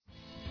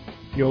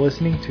You're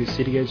listening to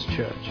City Edge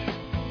Church.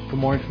 For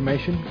more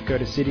information, go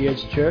to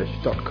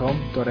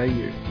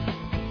cityedgechurch.com.au.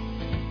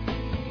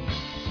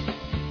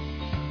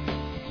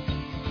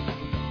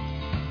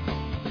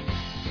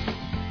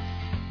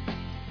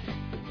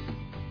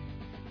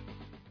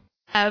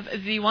 I have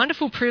the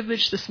wonderful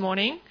privilege this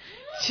morning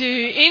to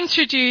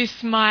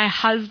introduce my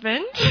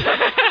husband,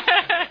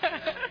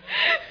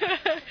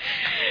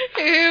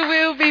 who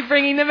will be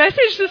bringing the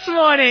message this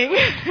morning.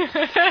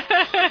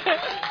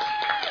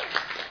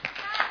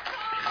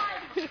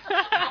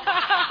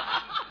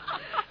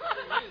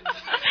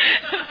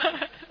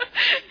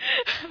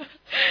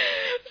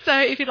 So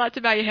if you'd like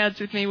to bow your heads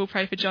with me, we'll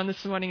pray for John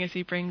this morning as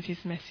he brings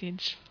his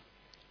message.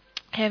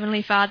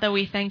 Heavenly Father,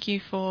 we thank you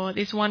for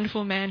this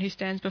wonderful man who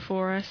stands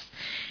before us.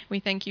 We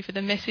thank you for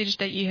the message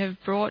that you have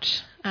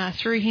brought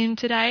through him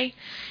today.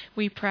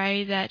 We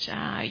pray that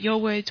your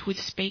words would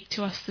speak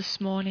to us this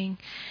morning,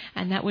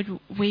 and that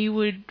we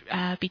would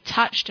be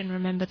touched and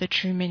remember the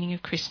true meaning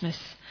of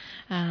Christmas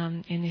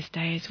in this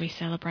day as we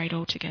celebrate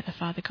all together,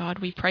 Father God.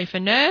 We pray for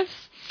nerves.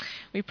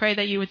 We pray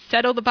that you would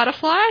settle the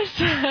butterflies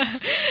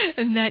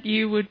and that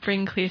you would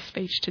bring clear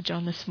speech to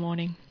John this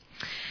morning.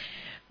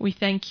 We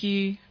thank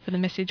you for the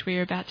message we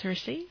are about to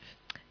receive,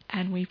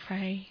 and we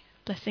pray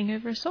blessing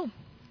over us all.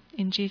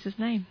 In Jesus'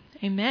 name,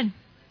 amen.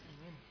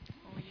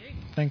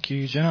 Thank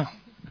you, Jenna.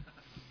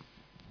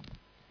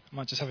 I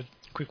might just have a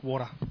quick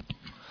water.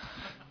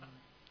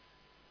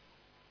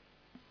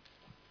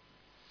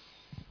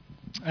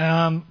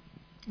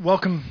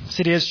 Welcome,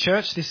 City Edge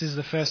Church. This is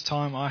the first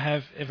time I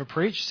have ever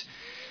preached.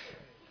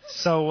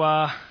 So,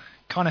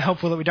 kind of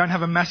helpful that we don't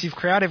have a massive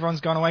crowd.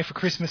 Everyone's gone away for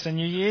Christmas and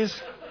New Year's.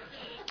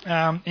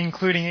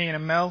 Including Ian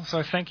and Mel.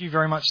 So thank you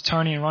very much,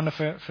 Tony and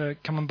Rhonda, for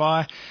coming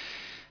by,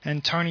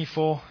 and Tony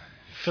for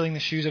filling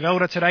the shoes of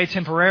Elder today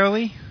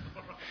temporarily.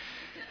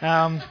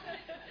 Apparently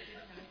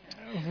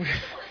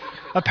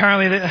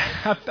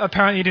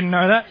you didn't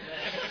know that.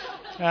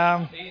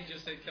 Ian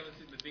just said come and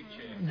sit in the big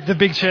chair. The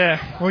big chair.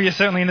 Well, you're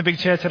certainly in the big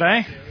chair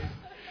today.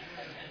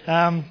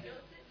 Front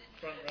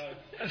row.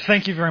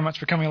 Thank you very much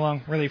for coming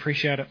along. Really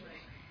appreciate it.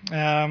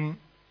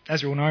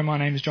 As you all know, my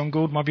name is John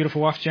Gould. My beautiful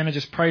wife, Jenna,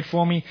 just prayed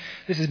for me.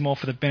 This is more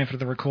for the benefit of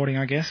the recording,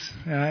 I guess.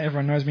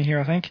 Everyone knows me here,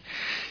 I think.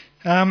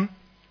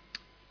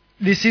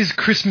 This is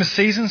Christmas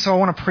season, so I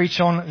want to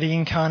preach on the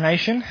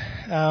Incarnation.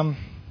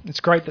 It's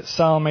great that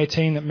Psalm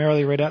 18 that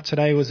Merrily read out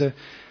today was the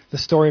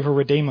story of a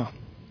Redeemer,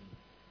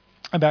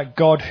 about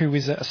God who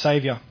is a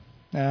Saviour.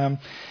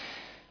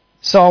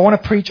 So I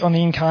want to preach on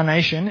the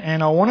Incarnation,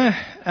 and I want to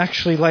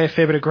actually lay a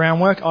fair bit of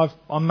groundwork.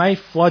 I may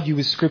flood you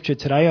with scripture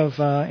today.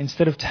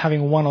 Instead of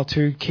having one or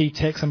two key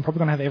texts, I'm probably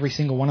going to have every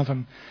single one of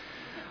them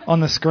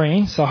on the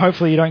screen. So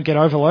hopefully you don't get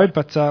overload,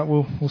 but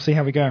we'll see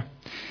how we go.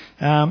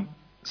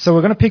 So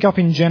we're going to pick up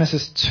in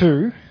Genesis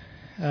 2.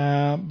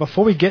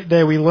 Before we get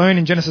there, we learn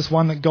in Genesis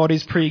 1 that God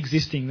is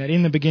pre-existing, that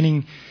in the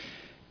beginning,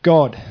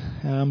 God.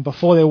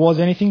 Before there was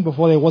anything,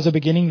 before there was a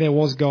beginning, there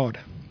was God.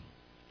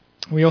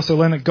 We also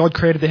learn that God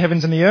created the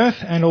heavens and the earth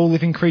and all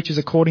living creatures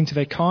according to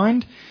their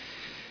kind.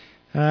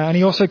 And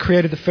he also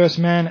created the first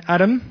man,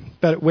 Adam.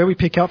 But where we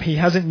pick up, he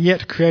hasn't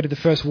yet created the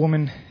first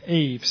woman,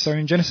 Eve. So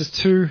in Genesis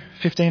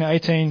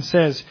 2:15-18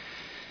 says,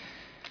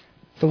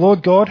 "The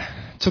Lord God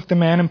took the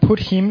man and put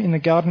him in the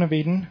Garden of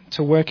Eden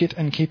to work it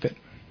and keep it.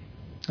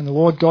 And the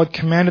Lord God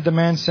commanded the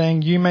man,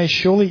 saying, 'You may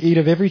surely eat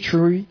of every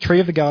tree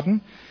of the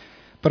garden,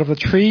 but of the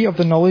tree of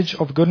the knowledge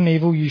of good and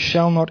evil you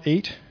shall not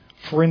eat.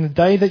 For in the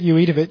day that you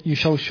eat of it, you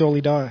shall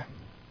surely die.'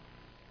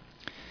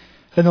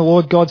 Then the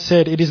Lord God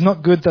said, 'It is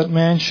not good that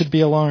man should be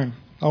alone.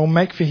 I'll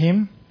make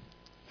him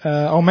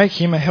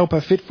a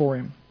helper fit for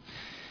him.'"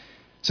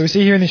 So we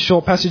see here in this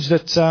short passage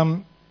that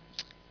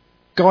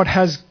God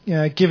has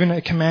given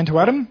a command to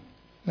Adam.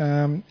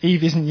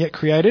 Eve isn't yet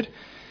created.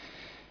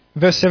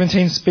 Verse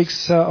 17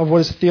 speaks of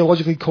what is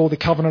theologically called the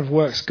covenant of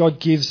works.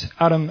 God gives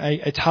Adam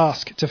a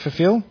task to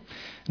fulfill.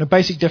 And a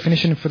basic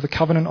definition for the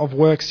covenant of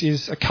works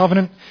is a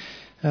covenant.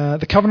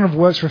 The covenant of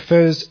works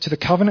refers to the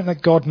covenant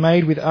that God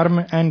made with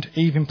Adam and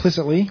Eve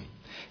implicitly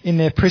in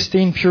their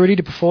pristine purity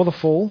before the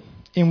fall,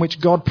 in which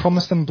God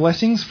promised them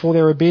blessings for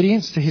their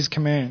obedience to his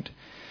command.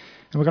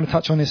 And we're going to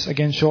touch on this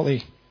again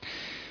shortly.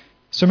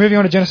 So moving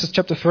on to Genesis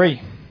chapter 3.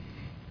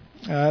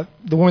 The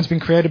woman's been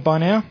created by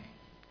now.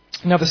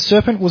 "Now the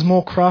serpent was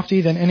more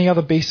crafty than any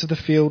other beast of the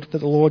field that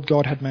the Lord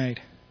God had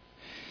made.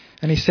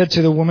 And he said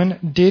to the woman,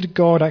 'Did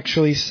God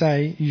actually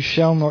say, you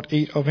shall not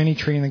eat of any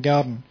tree in the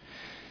garden?'"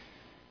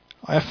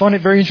 I find it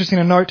very interesting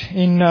to note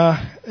in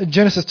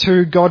Genesis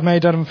 2, God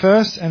made Adam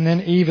first and then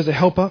Eve as a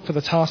helper for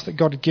the task that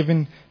God had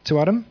given to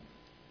Adam.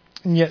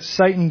 And yet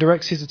Satan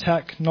directs his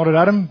attack not at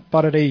Adam,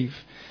 but at Eve.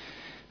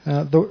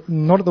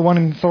 Not at the one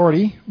in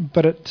authority,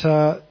 but at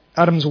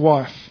Adam's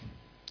wife,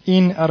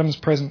 in Adam's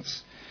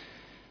presence.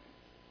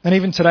 And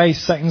even today,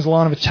 Satan's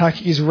line of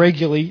attack is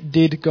regularly,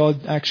 did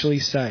God actually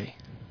say?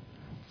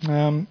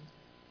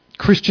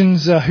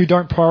 Christians who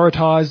don't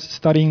prioritise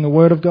studying the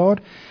Word of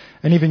God,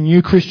 and even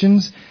new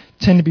Christians,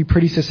 tend to be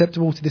pretty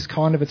susceptible to this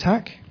kind of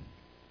attack.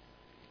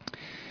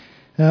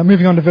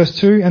 Moving on to verse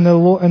 2, and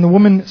the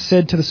woman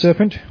said to the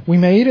serpent, "We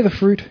may eat of the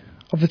fruit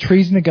of the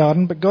trees in the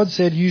garden, but God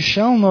said, you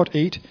shall not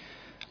eat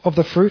of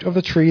the fruit of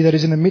the tree that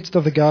is in the midst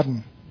of the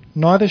garden,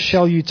 neither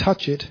shall you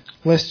touch it,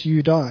 lest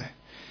you die."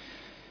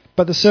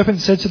 But the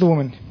serpent said to the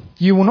woman,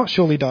 "You will not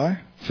surely die,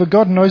 for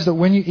God knows that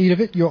when you eat of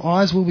it, your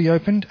eyes will be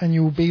opened, and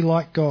you will be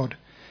like God,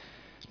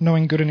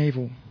 knowing good and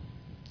evil."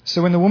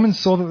 So when the woman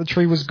saw that the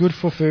tree was good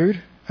for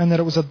food, and that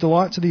it was a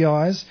delight to the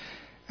eyes,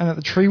 and that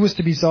the tree was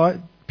to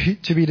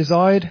be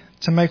desired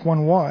to make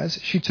one wise,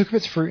 she took of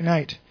its fruit and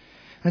ate.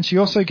 And she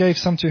also gave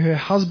some to her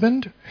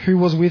husband who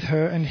was with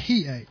her, and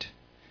he ate.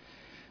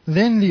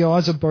 Then the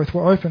eyes of both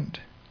were opened,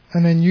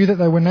 and they knew that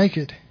they were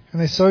naked, and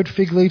they sewed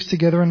fig leaves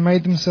together and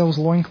made themselves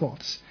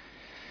loincloths.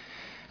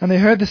 And they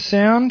heard the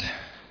sound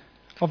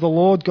of the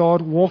Lord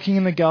God walking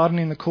in the garden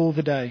in the cool of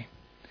the day.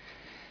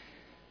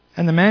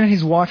 And the man and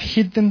his wife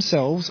hid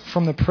themselves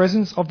from the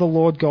presence of the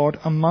Lord God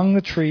among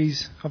the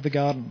trees of the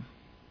garden.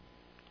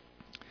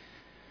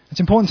 It's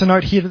important to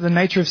note here that the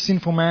nature of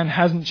sinful man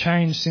hasn't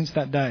changed since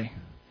that day.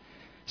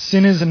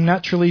 Sinners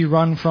naturally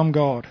run from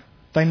God.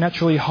 They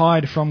naturally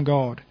hide from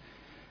God.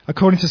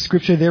 According to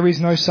Scripture, there is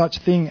no such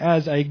thing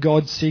as a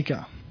God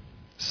seeker.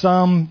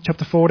 Psalm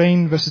chapter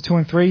 14, verses 2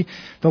 and 3,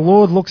 "The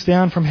Lord looks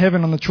down from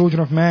heaven on the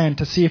children of man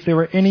to see if there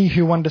are any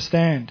who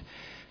understand,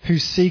 who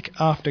seek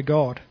after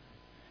God.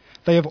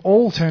 They have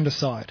all turned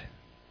aside.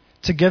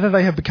 Together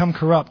they have become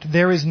corrupt.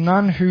 There is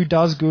none who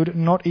does good,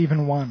 not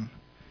even one."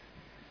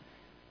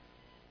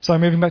 So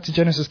moving back to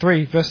Genesis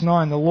 3, verse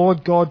 9, "The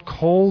Lord God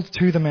called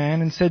to the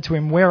man and said to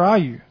him, 'Where are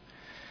you?'"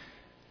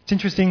 It's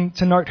interesting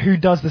to note who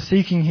does the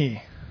seeking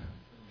here.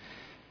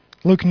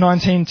 Luke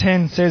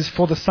 19:10 says,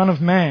 "For the Son of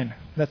Man,"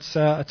 that's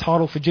a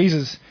title for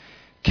Jesus,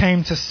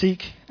 "came to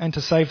seek and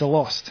to save the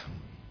lost."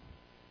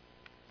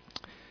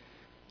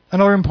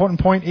 Another important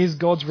point is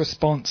God's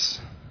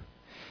response.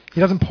 He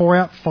doesn't pour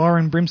out fire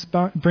and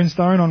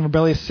brimstone on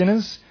rebellious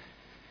sinners.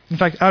 In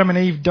fact, Adam and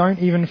Eve don't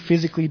even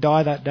physically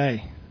die that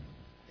day.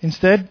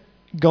 Instead,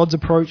 God's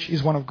approach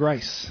is one of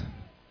grace.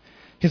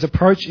 His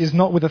approach is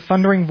not with a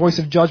thundering voice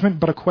of judgment,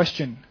 but a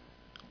question.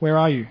 Where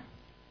are you?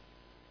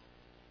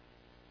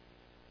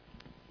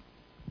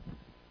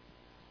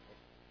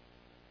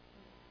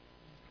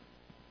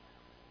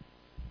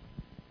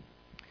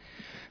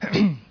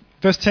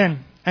 Verse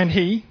 10, "And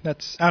he,"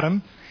 that's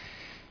Adam,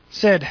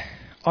 "said,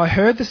 'I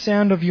heard the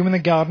sound of you in the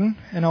garden,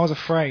 and I was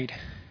afraid,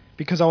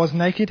 because I was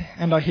naked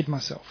and I hid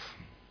myself.'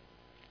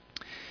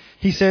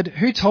 He said,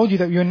 'Who told you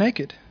that you were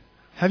naked?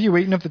 Have you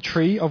eaten of the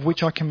tree of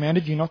which I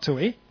commanded you not to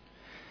eat?'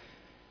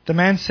 The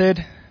man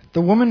said,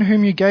 'The woman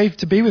whom you gave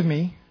to be with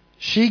me,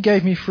 she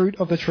gave me fruit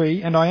of the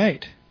tree, and I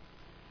ate.'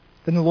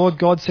 Then the Lord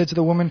God said to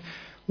the woman,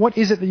 'What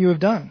is it that you have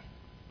done?'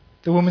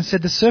 The woman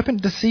said, 'The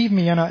serpent deceived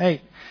me, and I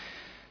ate.'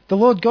 The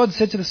Lord God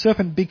said to the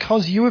serpent,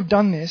 'Because you have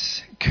done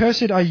this,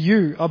 cursed are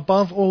you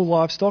above all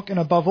livestock and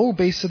above all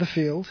beasts of the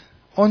field.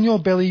 On your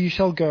belly you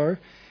shall go,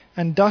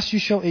 and dust you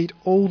shall eat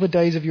all the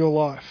days of your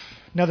life.'"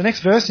 Now the next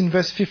verse, in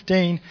verse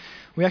 15,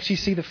 we actually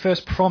see the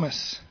first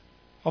promise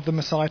of the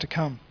Messiah to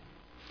come.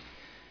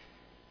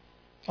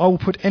 "I will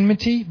put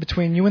enmity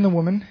between you and the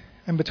woman,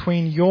 and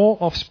between your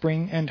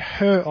offspring and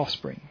her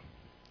offspring.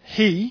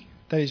 He,"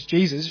 that is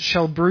Jesus,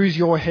 "shall bruise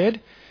your head,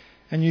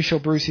 and you shall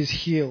bruise his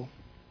heel."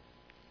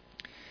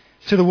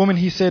 To the woman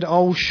he said, "I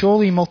will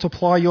surely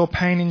multiply your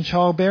pain in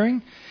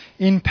childbearing.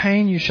 In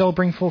pain you shall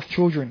bring forth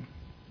children.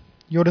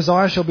 Your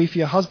desire shall be for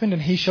your husband,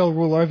 and he shall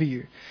rule over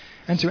you."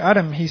 And to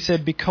Adam he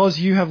said, "Because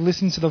you have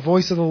listened to the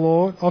voice of the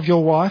Lord, of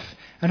your wife,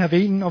 and have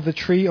eaten of the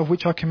tree of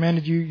which I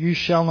commanded you, you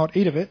shall not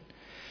eat of it.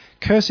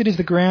 Cursed is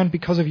the ground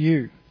because of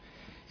you.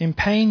 In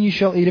pain you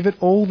shall eat of it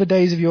all the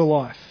days of your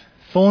life.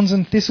 Thorns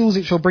and thistles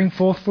it shall bring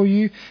forth for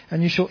you,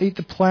 and you shall eat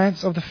the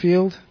plants of the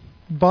field.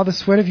 By the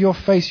sweat of your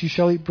face you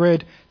shall eat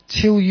bread,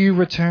 till you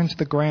return to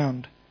the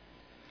ground.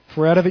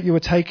 For out of it you were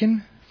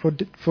taken,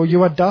 for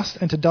you are dust,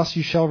 and to dust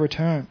you shall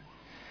return."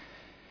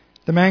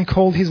 The man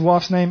called his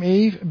wife's name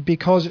Eve,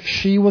 because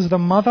she was the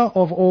mother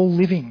of all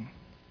living.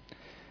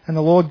 And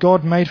the Lord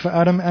God made for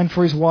Adam and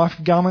for his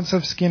wife garments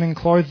of skin and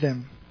clothed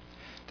them.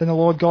 Then the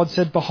Lord God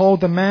said,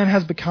 "Behold, the man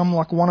has become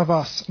like one of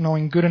us,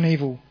 knowing good and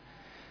evil.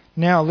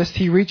 Now, lest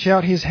he reach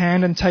out his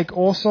hand and take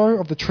also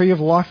of the tree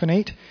of life and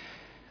eat,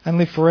 and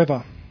live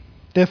forever."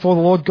 Therefore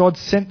the Lord God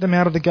sent them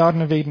out of the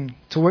Garden of Eden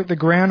to work the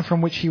ground from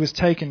which he was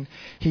taken.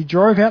 He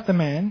drove out the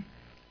man,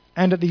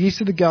 and at the east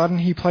of the garden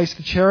he placed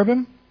the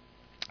cherubim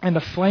and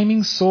a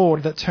flaming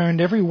sword that turned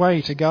every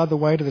way to guard the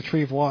way to the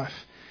tree of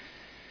life.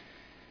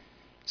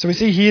 So we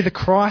see here the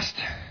Christ,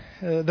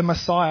 the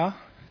Messiah,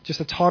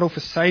 just a title for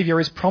Saviour,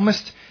 is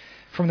promised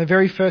from the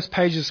very first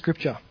page of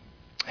Scripture.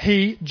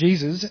 He,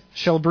 Jesus,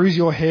 shall bruise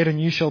your head,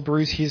 and you shall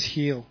bruise his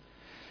heel.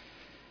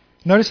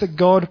 Notice that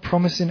God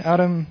promised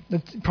Adam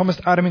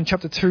in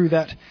chapter 2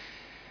 that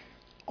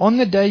on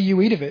the day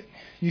you eat of it,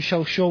 you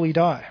shall surely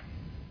die.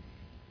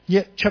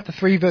 Yet chapter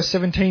 3 verse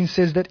 17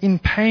 says that in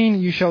pain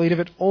you shall eat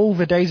of it all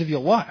the days of your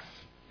life.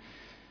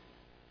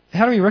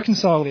 How do we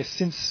reconcile this,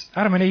 since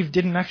Adam and Eve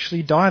didn't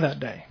actually die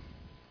that day?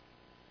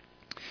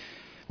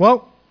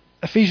 Well,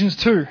 Ephesians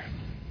 2,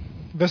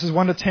 verses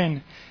 1 to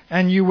 10.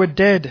 And you were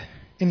dead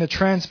in the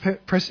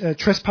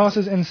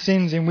trespasses and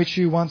sins in which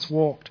you once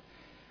walked,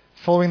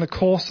 following the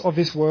course of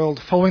this world,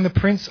 following the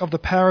prince of the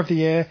power of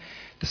the air,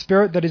 the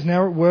spirit that is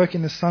now at work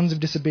in the sons of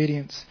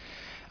disobedience,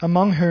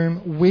 among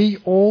whom we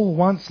all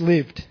once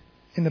lived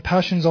in the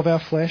passions of our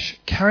flesh,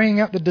 carrying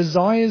out the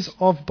desires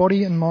of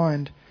body and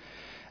mind,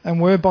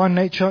 and were by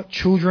nature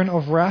children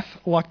of wrath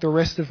like the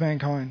rest of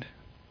mankind.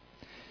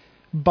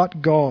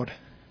 But God,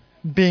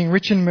 being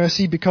rich in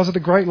mercy because of the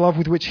great love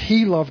with which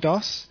he loved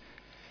us,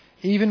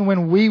 even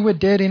when we were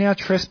dead in our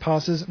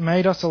trespasses,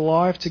 made us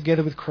alive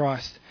together with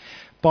Christ.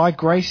 By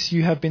grace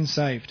you have been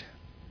saved,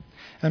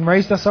 and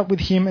raised us up with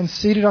him and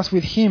seated us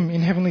with him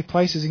in heavenly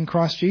places in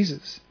Christ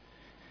Jesus,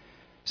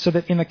 so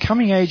that in the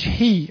coming age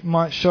he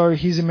might show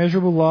his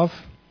immeasurable love,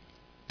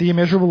 the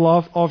immeasurable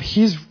love of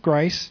his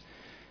grace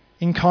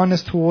in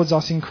kindness towards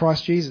us in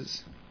Christ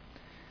Jesus.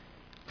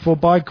 For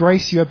by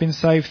grace you have been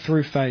saved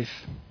through faith.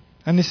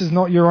 And this is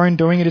not your own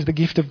doing, it is the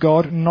gift of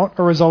God, not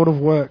a result of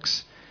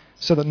works,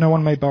 so that no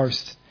one may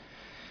boast.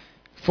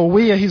 For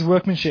we are his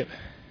workmanship,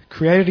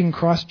 created in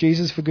Christ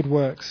Jesus for good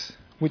works,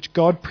 which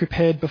God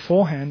prepared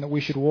beforehand that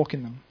we should walk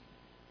in them.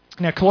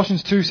 Now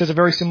Colossians 2 says a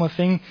very similar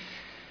thing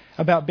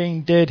about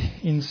being dead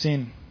in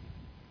sin.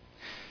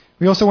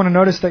 We also want to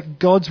notice that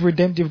God's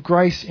redemptive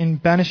grace in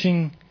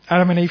banishing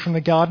Adam and Eve from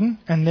the garden,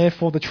 and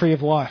therefore the tree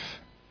of life.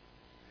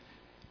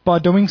 By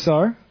doing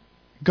so,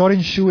 God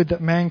ensured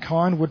that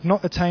mankind would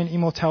not attain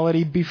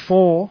immortality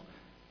before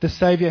the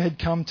Saviour had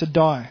come to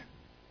die,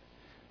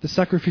 the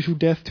sacrificial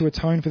death to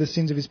atone for the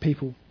sins of his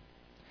people.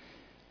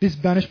 This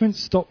banishment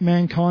stopped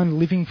mankind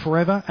living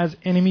forever as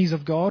enemies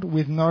of God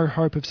with no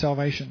hope of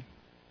salvation.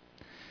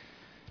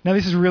 Now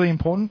this is really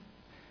important.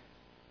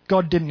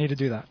 God didn't need to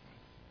do that.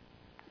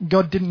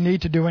 God didn't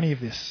need to do any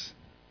of this.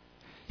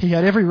 He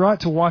had every right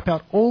to wipe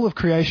out all of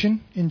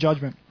creation in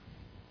judgment.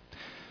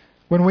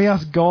 When we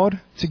ask God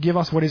to give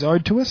us what is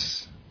owed to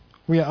us,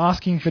 we are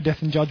asking for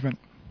death and judgment.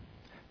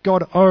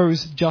 God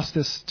owes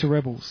justice to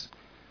rebels,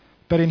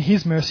 but in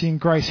his mercy and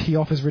grace he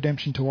offers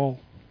redemption to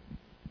all.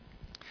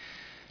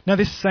 Now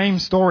this same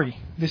story,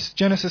 this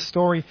Genesis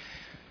story,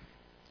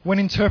 when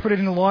interpreted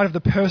in the light of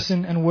the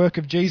person and work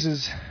of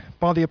Jesus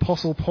by the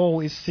Apostle Paul,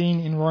 is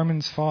seen in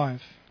Romans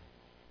 5.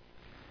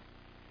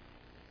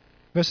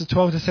 Verses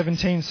 12 to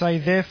 17 say,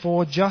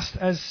 Therefore, just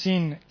as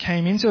sin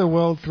came into the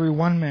world through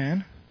one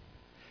man,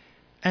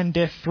 and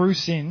death through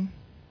sin,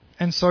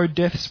 and so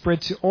death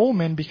spread to all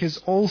men because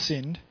all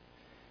sinned,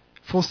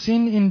 for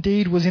sin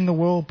indeed was in the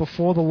world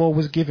before the law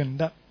was given,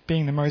 that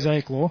being the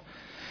Mosaic law,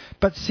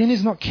 but sin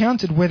is not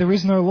counted where there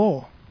is no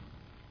law.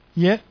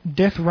 Yet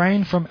death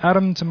reigned from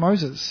Adam to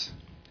Moses,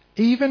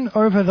 even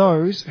over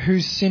those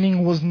whose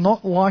sinning was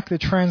not like the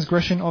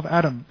transgression of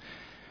Adam,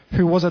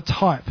 who was a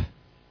type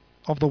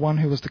of the one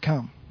who was to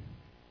come.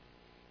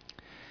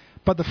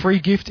 But the free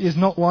gift is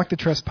not like the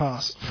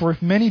trespass, for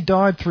if many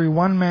died through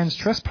one man's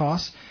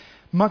trespass,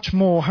 much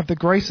more have the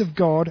grace of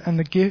God and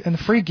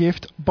the free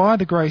gift by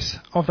the grace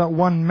of that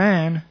one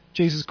man,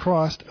 Jesus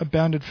Christ,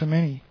 abounded for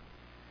many.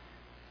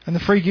 And the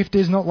free gift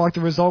is not like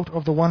the result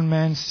of the one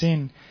man's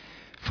sin,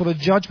 for the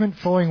judgment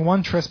following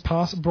one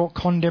trespass brought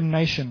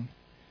condemnation.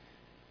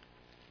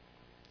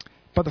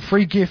 But the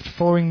free gift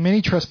following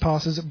many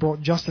trespasses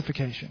brought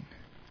justification.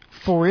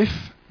 For if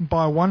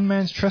by one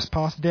man's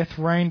trespass death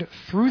reigned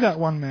through that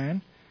one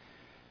man,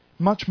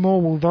 much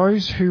more will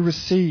those who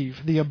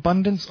receive the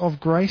abundance of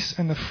grace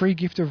and the free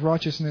gift of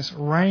righteousness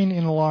reign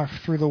in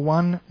life through the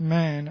one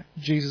man,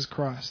 Jesus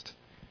Christ.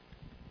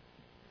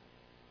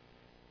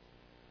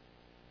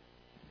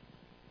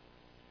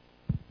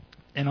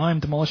 And I am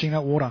demolishing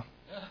that water.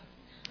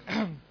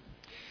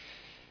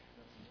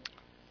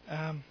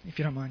 If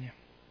you don't mind, yeah.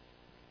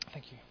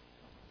 Thank you.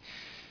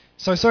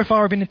 So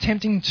far I've been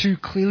attempting to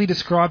clearly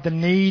describe the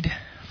need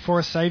for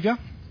a Saviour,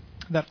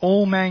 that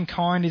all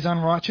mankind is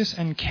unrighteous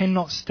and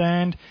cannot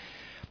stand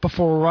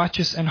before a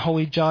righteous and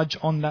holy judge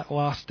on that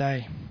last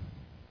day.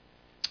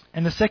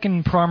 And the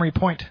second primary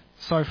point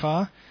so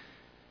far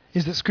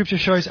is that Scripture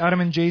shows Adam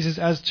and Jesus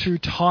as two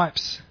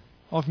types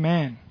of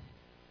man.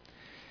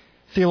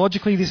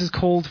 Theologically, this is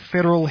called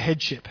federal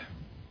headship.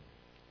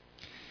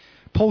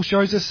 Paul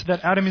shows us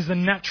that Adam is the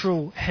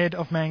natural head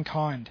of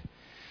mankind.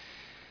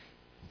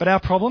 But our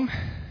problem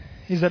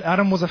is that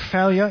Adam was a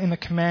failure in the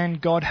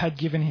command God had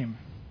given him.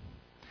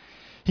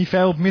 He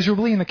failed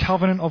miserably in the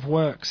covenant of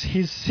works.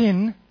 His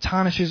sin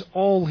tarnishes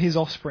all his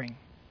offspring.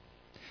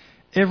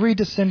 Every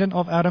descendant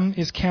of Adam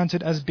is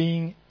counted as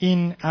being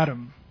in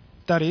Adam.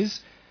 That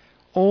is,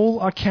 all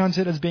are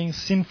counted as being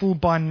sinful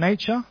by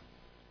nature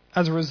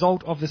as a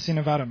result of the sin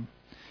of Adam.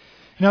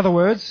 In other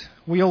words,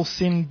 we all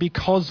sin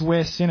because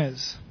we're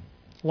sinners,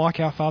 like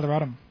our father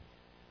Adam.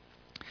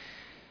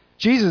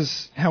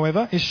 Jesus,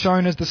 however, is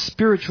shown as the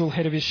spiritual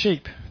head of his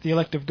sheep, the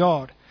elect of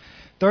God.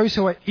 Those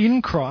who are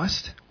in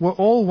Christ were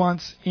all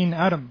once in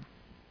Adam,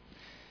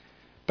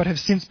 but have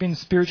since been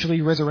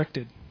spiritually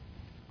resurrected.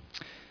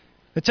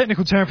 The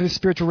technical term for this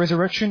spiritual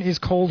resurrection is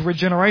called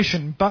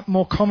regeneration, but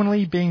more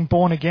commonly being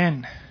born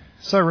again.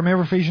 So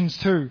remember Ephesians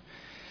 2.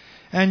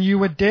 And you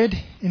were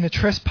dead in the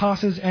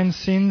trespasses and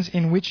sins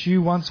in which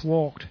you once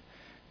walked.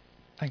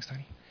 Thanks,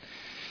 Tony.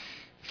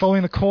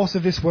 Following the course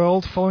of this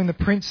world, following the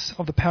prince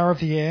of the power of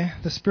the air,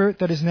 the spirit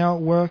that is now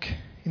at work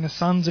in the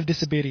sons of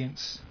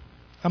disobedience,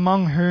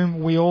 among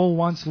whom we all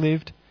once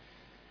lived,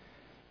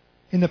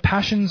 in the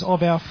passions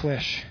of our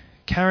flesh,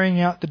 carrying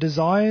out the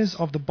desires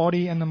of the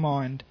body and the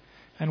mind,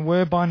 and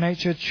were by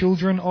nature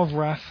children of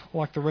wrath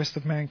like the rest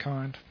of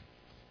mankind.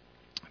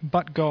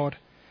 But God,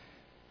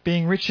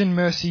 being rich in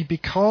mercy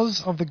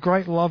because of the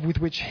great love with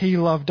which he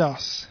loved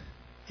us,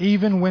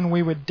 even when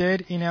we were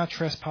dead in our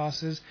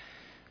trespasses,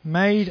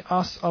 made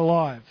us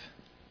alive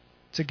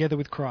together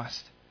with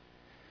Christ.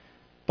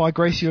 By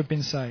grace you have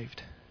been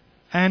saved,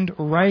 and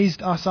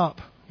raised us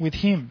up with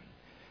him,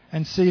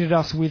 and seated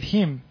us with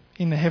him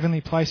in the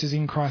heavenly places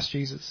in Christ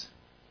Jesus.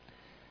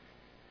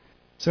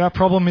 So our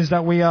problem is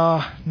that we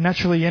are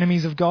naturally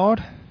enemies of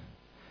God.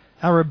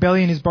 Our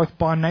rebellion is both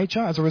by nature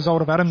as a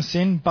result of Adam's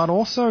sin, but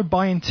also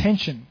by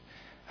intention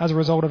as a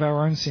result of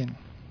our own sin.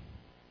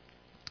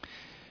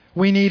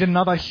 We need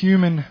another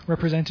human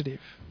representative.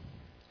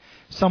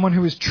 Someone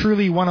who is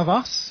truly one of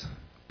us,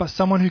 but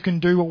someone who can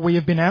do what we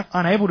have been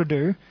unable to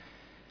do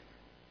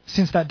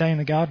since that day in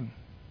the garden.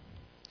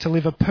 To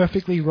live a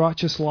perfectly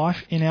righteous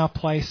life in our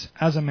place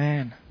as a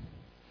man.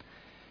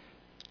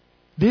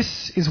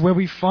 This is where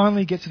we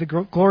finally get to the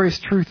glorious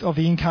truth of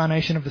the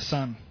incarnation of the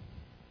Son.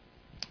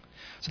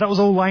 So that was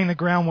all laying the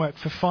groundwork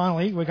for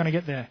finally we're going to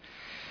get there.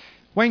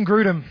 Wayne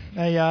Grudem,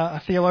 a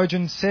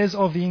theologian, says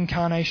of the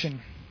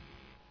incarnation,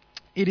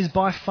 "It is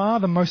by far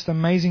the most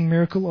amazing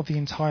miracle of the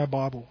entire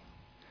Bible.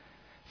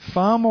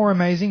 Far more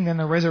amazing than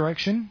the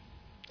resurrection,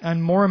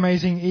 and more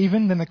amazing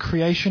even than the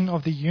creation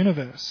of the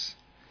universe.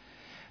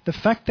 The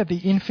fact that the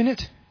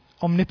infinite,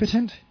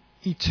 omnipotent,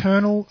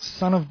 eternal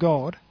Son of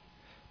God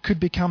could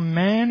become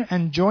man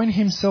and join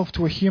himself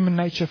to a human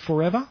nature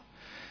forever,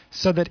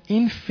 so that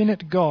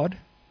infinite God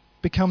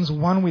becomes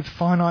one with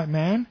finite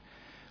man,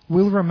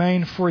 will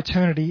remain for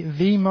eternity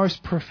the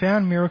most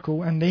profound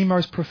miracle and the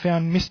most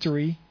profound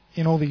mystery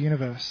in all the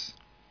universe."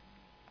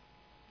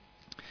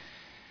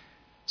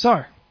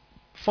 So,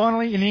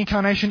 finally, in the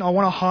incarnation, I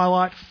want to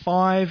highlight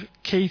 5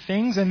 key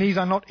things, and these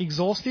are not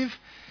exhaustive.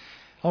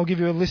 I'll give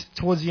you a list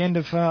towards the end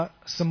of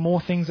some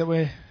more things that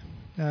we're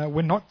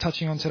not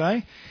touching on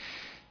today.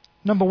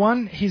 Number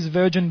 1, his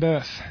virgin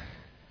birth.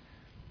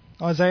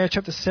 Isaiah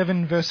chapter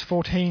 7 verse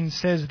 14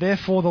 says,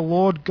 "Therefore the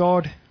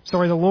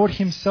Lord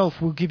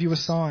himself will give you a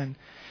sign.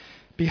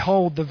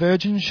 Behold, the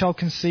virgin shall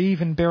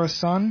conceive and bear a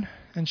son,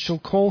 and shall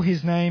call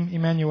his name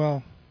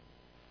Emmanuel."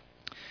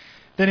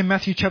 Then in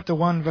Matthew chapter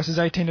 1 verses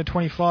 18 to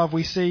 25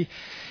 we see,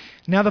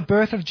 "Now the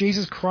birth of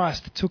Jesus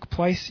Christ took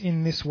place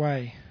in this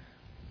way.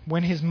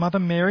 When his mother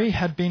Mary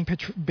had been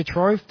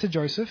betrothed to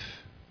Joseph,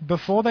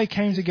 before they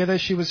came together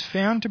she was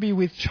found to be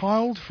with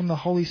child from the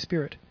Holy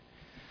Spirit.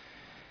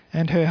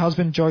 And her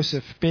husband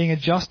Joseph, being a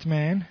just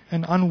man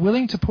and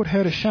unwilling to put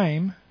her to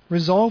shame,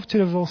 resolved to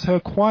divorce her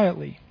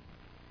quietly.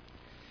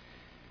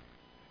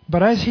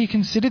 But as he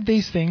considered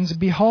these things,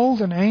 behold,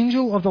 an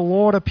angel of the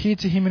Lord appeared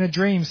to him in a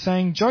dream,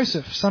 saying,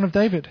 Joseph, son of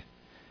David,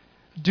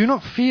 do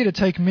not fear to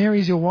take Mary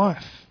as your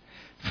wife,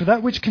 for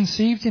that which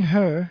conceived in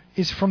her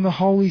is from the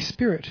Holy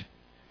Spirit.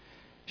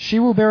 She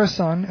will bear a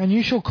son, and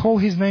you shall call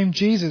his name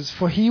Jesus,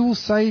 for he will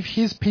save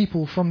his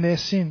people from their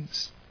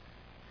sins."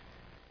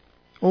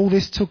 All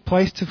this took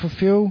place to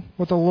fulfill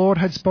what the Lord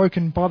had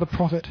spoken by the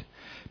prophet.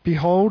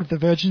 "Behold, the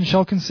virgin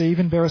shall conceive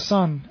and bear a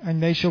son,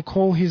 and they shall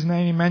call his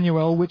name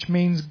Emmanuel," which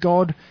means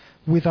God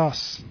with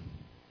us.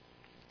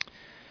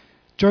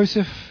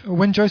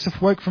 When Joseph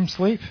woke from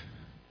sleep,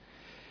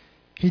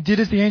 he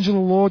did as the angel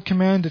of the Lord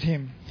commanded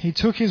him. He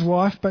took his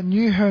wife, but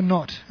knew her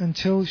not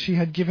until she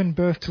had given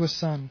birth to a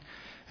son,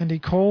 and he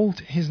called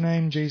his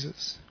name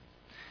Jesus.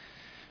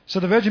 So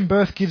the virgin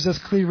birth gives us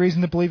clear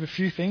reason to believe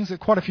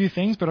quite a few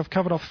things, but I've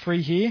covered off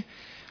 3 here.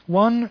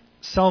 1,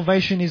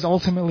 salvation is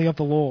ultimately of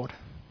the Lord.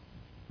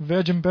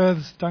 Virgin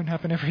births don't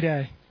happen every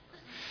day.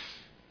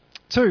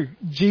 2,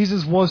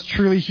 Jesus was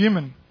truly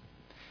human.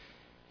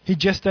 He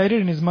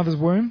gestated in his mother's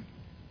womb.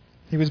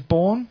 He was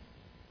born.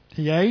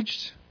 He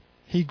aged.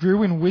 He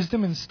grew in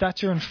wisdom and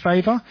stature and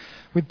favour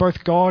with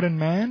both God and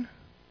man.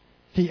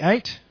 He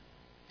ate.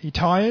 He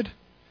tired.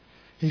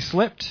 He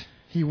slept.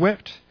 He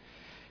wept.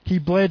 He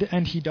bled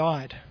and he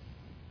died.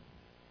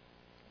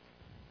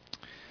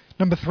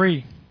 Number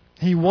 3,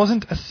 he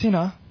wasn't a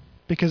sinner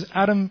because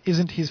Adam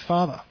isn't his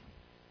father.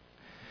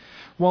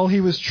 While he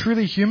was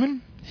truly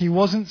human, he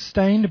wasn't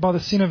stained by the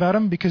sin of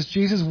Adam because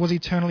Jesus was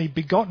eternally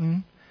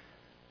begotten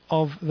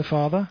of the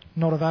Father,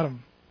 not of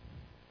Adam.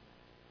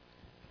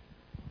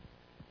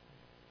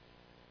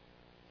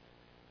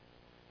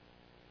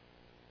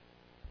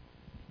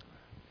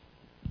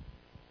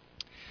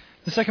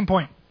 The second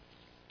point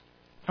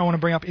I want to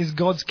bring up is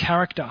God's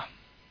character.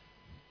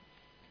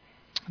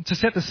 To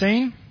set the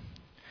scene,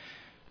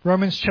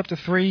 Romans chapter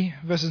 3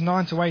 verses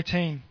 9 to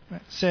 18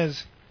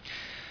 says,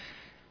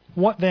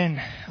 "What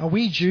then? Are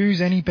we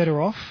Jews any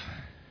better off?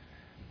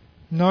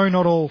 No,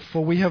 not all,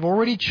 for we have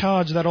already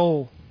charged that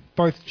all,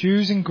 both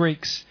Jews and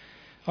Greeks,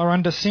 are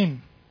under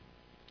sin.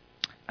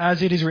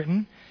 As it is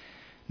written,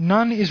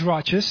 none is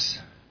righteous,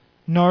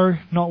 no,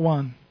 not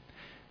one.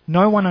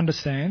 No one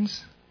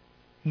understands,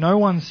 no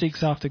one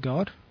seeks after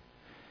God.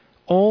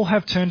 All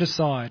have turned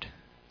aside,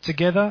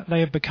 together they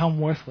have become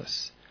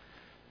worthless.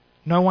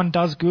 No one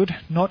does good,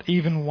 not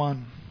even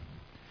one.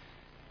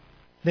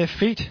 Their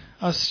feet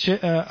are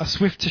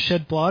swift to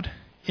shed blood.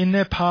 In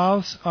their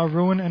paths are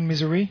ruin and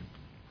misery.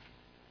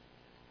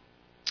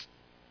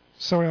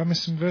 Sorry, I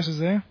missed some verses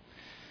there.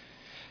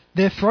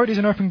 Their throat is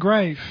an open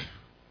grave.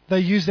 They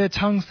use their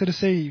tongues to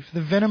deceive.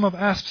 The venom of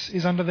asps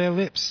is under their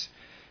lips.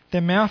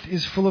 Their mouth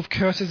is full of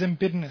curses and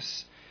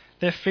bitterness.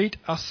 Their feet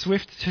are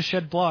swift to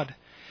shed blood.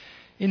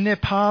 In their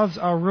paths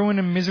are ruin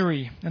and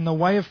misery, and the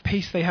way of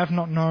peace they have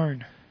not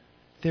known.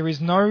 There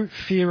is no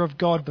fear of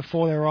God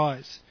before their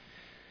eyes.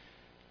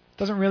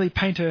 Doesn't really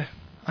paint a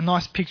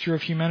nice picture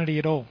of humanity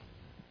at all.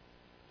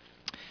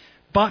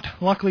 But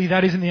luckily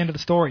that isn't the end of the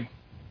story.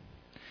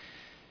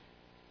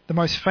 The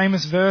most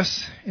famous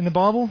verse in the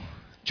Bible,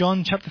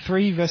 John chapter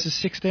 3 verses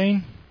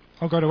 16,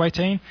 I'll go to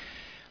 18.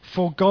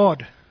 For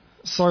God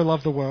so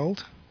loved the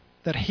world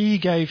that he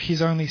gave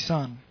his only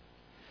Son,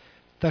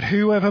 that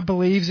whoever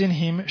believes in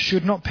him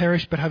should not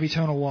perish but have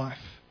eternal life.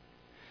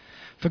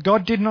 For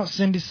God did not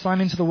send his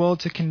Son into the world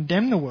to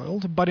condemn the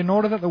world, but in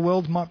order that the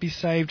world might be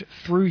saved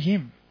through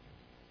him.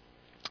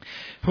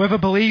 Whoever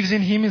believes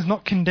in him is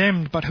not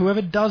condemned, but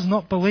whoever does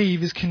not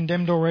believe is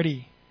condemned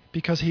already,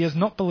 because he has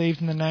not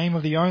believed in the name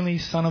of the only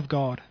Son of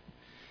God.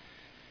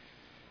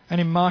 And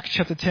in Mark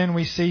chapter 10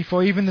 we see,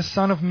 for even the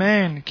Son of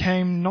Man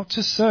came not to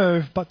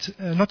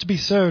be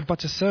served, but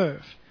to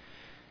serve,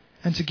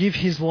 and to give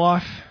his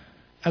life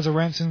as a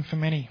ransom for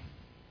many.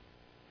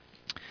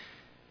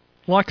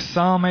 Like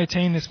Psalm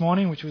 18 this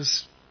morning, which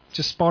was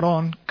just spot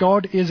on,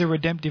 God is a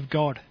redemptive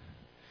God.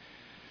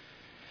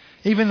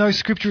 Even though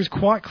Scripture is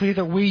quite clear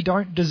that we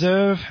don't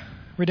deserve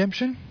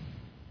redemption,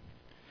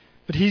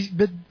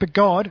 but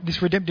God,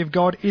 this redemptive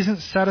God,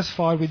 isn't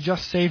satisfied with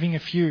just saving a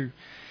few.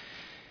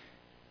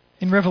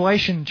 In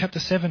Revelation chapter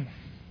 7,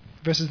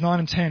 verses 9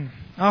 and 10,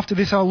 after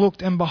this I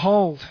looked, and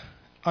behold,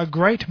 a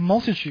great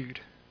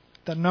multitude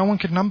that no one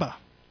could number,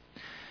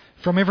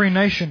 from every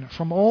nation,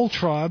 from all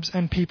tribes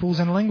and peoples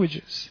and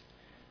languages,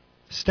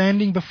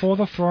 standing before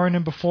the throne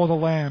and before the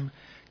Lamb,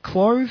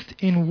 clothed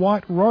in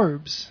white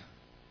robes,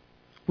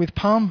 with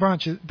palm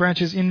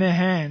branches in their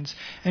hands,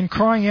 and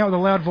crying out with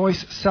a loud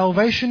voice,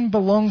 salvation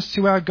belongs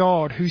to our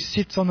God who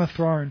sits on the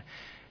throne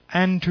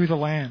and to the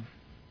Lamb.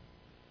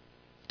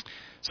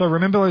 So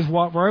remember those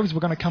white robes. We're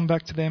going to come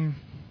back to them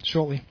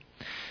shortly.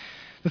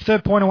 The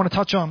third point I want to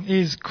touch on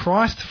is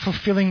Christ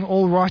fulfilling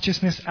all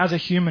righteousness as a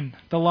human,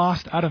 the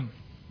last Adam.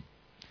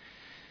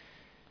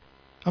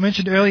 I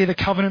mentioned earlier the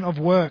covenant of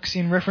works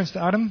in reference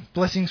to Adam,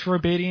 blessings for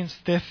obedience,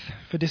 death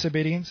for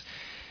disobedience.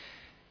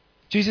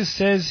 Jesus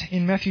says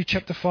in Matthew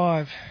chapter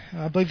 5,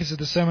 I believe this is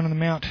the Sermon on the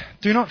Mount,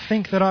 do not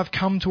think that I've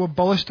come to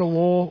abolish the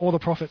law or the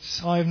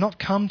prophets. I have not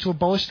come to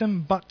abolish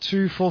them, but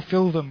to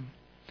fulfill them.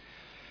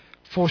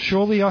 For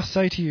truly I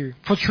say to you,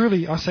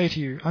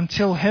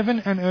 until heaven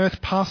and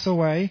earth pass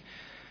away,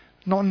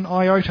 not an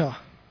iota,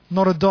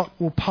 not a dot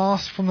will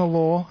pass from the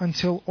law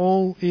until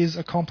all is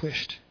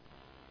accomplished.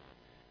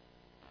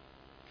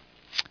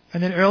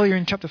 And then earlier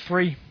in chapter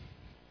 3,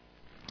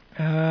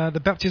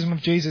 the baptism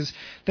of Jesus.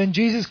 Then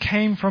Jesus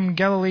came from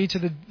Galilee to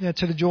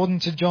the Jordan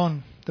to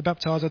John, the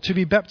baptizer, to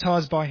be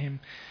baptized by him.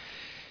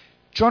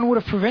 John would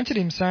have prevented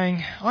him,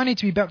 saying, I need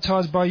to be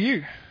baptized by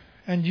you,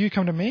 and you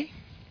come to me?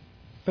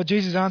 But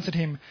Jesus answered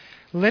him,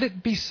 let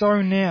it be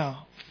so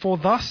now, for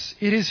thus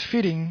it is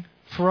fitting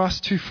for us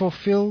to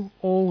fulfill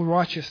all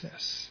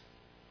righteousness.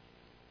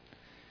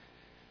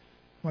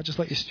 I might just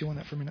let you stew on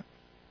that for a minute.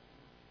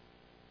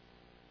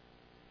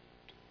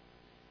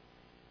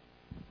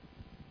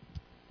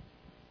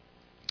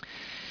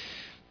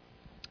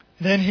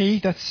 Then he,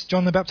 that's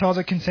John the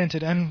Baptizer,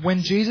 consented. And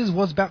when Jesus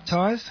was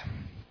baptized,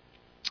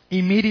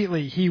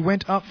 immediately he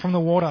went up from the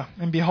water,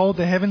 and behold,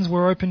 the heavens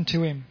were opened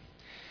to him.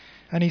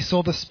 And he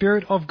saw the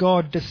Spirit of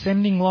God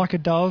descending like a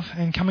dove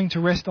and coming to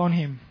rest on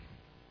him.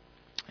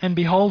 And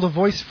behold, a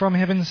voice from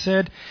heaven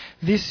said,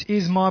 this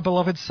is my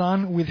beloved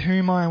Son, with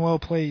whom I am well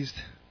pleased.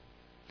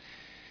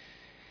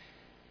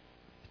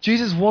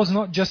 Jesus was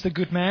not just a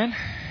good man.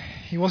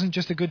 He wasn't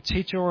just a good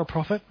teacher or a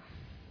prophet.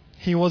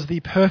 He was the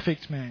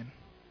perfect man.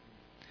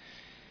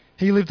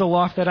 He lived the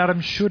life that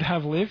Adam should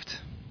have lived,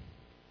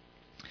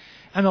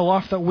 and the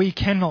life that we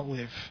cannot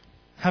live,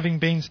 having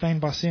been stained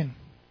by sin.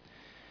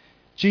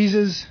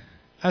 Jesus,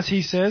 as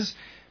he says,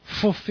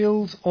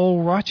 fulfills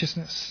all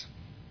righteousness.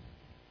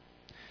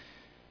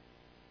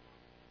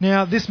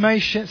 Now, this may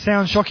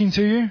sound shocking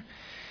to you,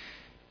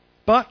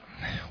 but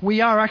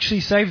we are actually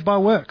saved by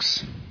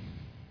works.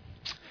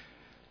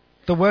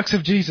 The works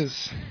of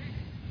Jesus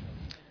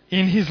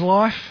in his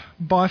life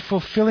by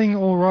fulfilling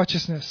all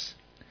righteousness,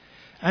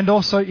 and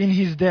also in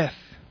his death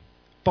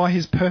by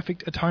his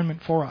perfect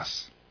atonement for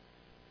us.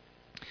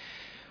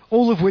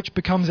 All of which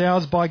becomes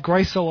ours by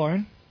grace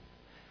alone,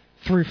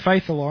 through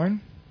faith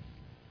alone,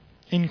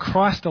 in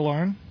Christ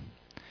alone,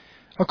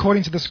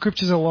 according to the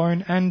Scriptures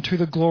alone, and to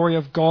the glory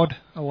of God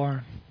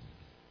alone.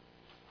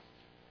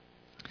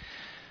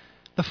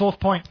 The fourth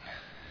point,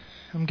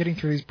 I'm getting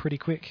through these pretty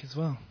quick as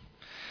well.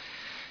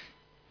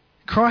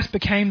 Christ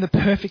became the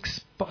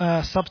perfect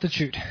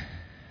substitute,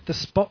 the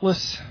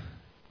spotless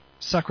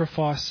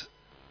sacrifice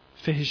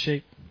for his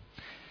sheep.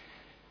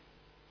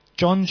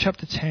 John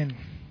chapter 10.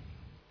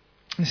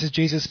 This is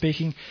Jesus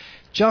speaking.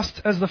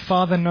 Just as the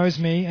Father knows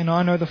me and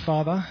I know the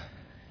Father,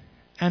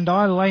 and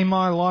I lay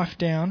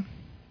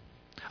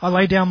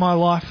down my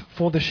life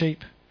for the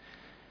sheep.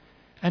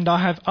 And I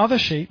have other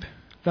sheep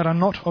that are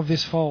not of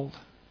this fold.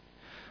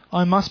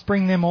 I must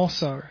bring them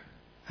also,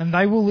 and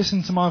they will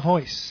listen to my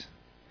voice.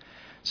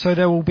 So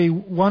there will be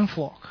one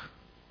flock,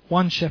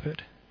 one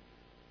shepherd.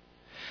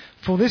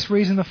 For this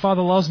reason the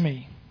Father loves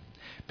me,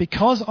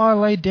 because I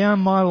lay down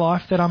my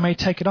life that I may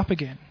take it up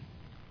again.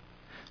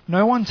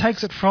 No one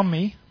takes it from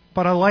me,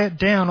 but I lay it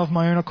down of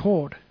my own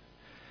accord.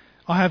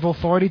 I have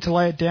authority to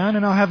lay it down,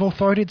 and I have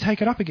authority to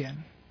take it up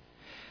again.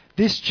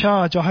 This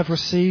charge I have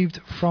received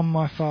from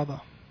my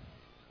Father.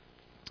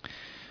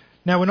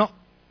 Now, we're not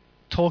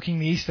talking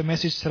the Easter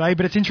message today,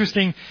 but it's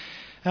interesting.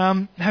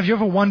 Have you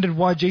ever wondered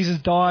why Jesus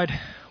died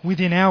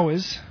within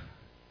hours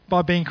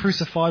by being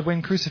crucified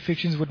when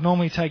crucifixions would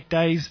normally take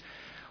days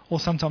or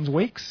sometimes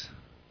weeks?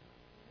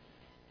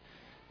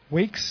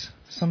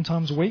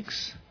 Sometimes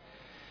weeks.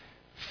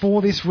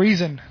 For this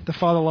reason, the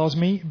Father loves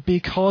me,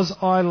 because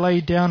I lay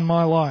down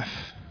my life,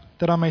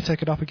 that I may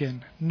take it up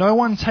again. No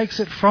one takes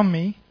it from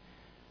me,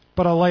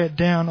 but I lay it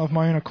down of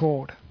my own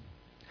accord.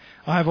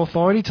 I have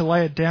authority to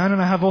lay it down,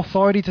 and I have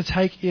authority to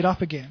take it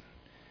up again.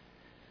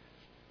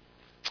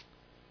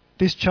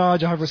 This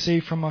charge I have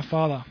received from my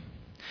Father.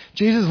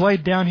 Jesus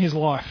laid down his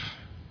life.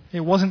 It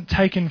wasn't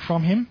taken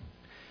from him.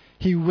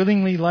 He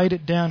willingly laid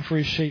it down for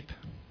his sheep.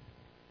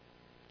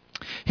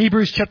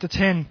 Hebrews chapter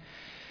 10,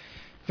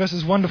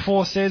 verses 1 to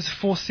 4 says,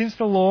 For since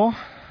the law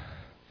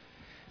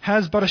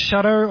has but a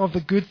shadow of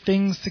the good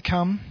things to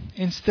come,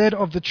 instead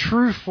of the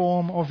true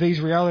form of these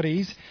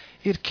realities,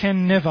 it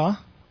can never,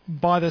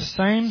 by the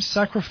same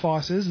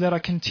sacrifices that are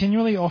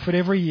continually offered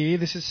every year,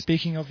 this is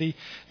speaking of the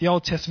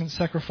Old Testament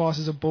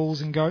sacrifices of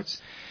bulls and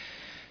goats,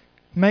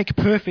 make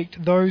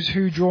perfect those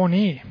who draw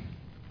near.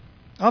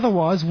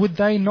 Otherwise, would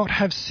they not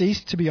have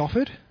ceased to be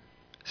offered?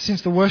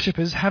 Since the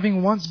worshippers,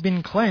 having once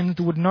been cleansed,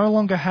 would no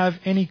longer have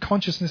any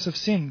consciousness of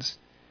sins.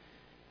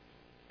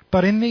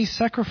 But in these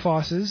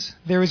sacrifices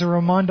there is a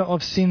reminder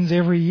of sins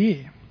every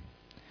year.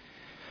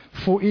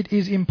 For it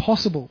is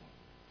impossible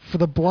for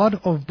the blood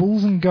of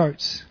bulls and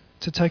goats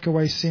to take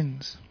away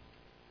sins.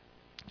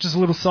 Just a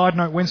little side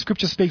note, when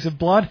Scripture speaks of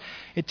blood,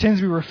 it tends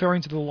to be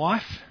referring to the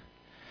life.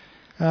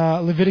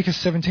 Leviticus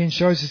 17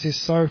 shows us this,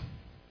 so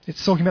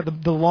it's talking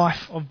about the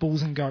life of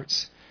bulls and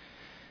goats.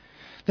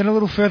 Then a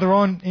little further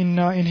on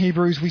in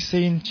Hebrews we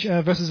see in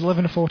verses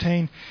 11 to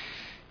 14,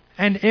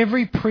 And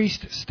every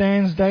priest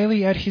stands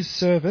daily at his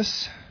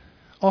service,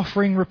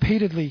 offering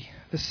repeatedly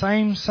the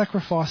same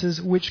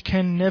sacrifices which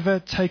can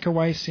never take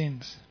away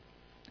sins.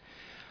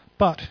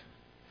 But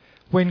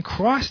when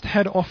Christ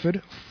had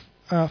offered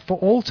for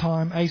all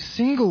time a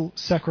single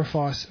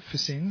sacrifice for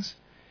sins,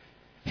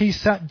 he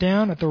sat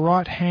down at the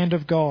right hand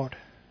of God,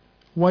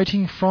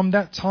 waiting from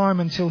that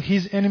time until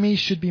his enemies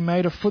should be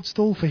made a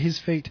footstool for his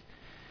feet.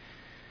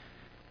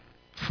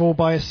 For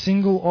by a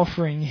single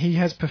offering he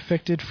has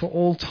perfected for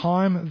all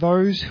time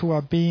those who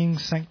are being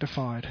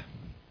sanctified.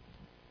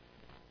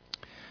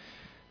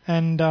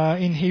 And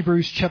in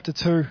Hebrews chapter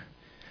 2,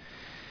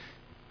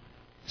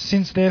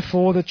 Since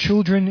therefore the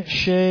children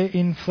share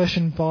in flesh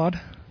and blood,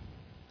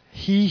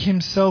 he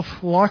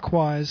himself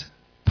likewise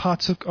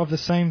partook of the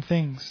same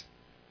things,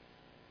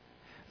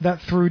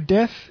 that through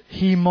death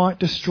he might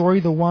destroy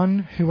the one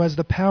who has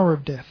the power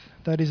of death,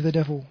 that is the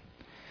devil,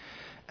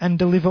 and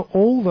deliver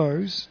all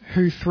those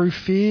who through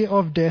fear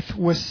of death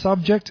were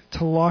subject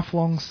to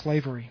lifelong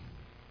slavery.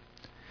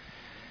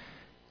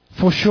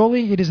 For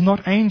surely it is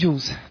not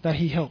angels that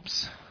he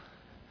helps,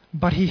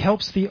 but he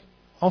helps the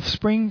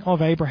offspring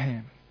of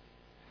Abraham.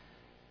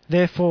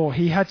 Therefore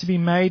he had to be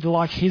made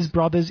like his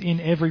brothers in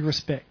every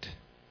respect,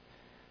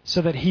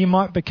 so that he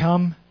might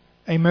become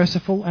a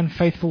merciful and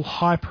faithful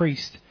high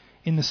priest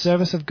in the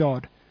service of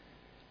God,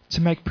 to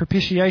make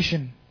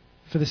propitiation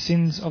for the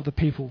sins of the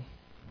people.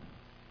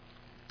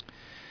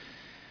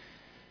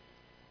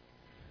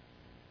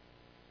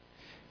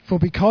 For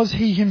because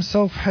he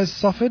himself has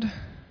suffered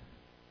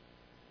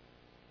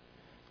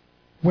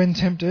when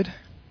tempted,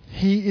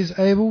 he is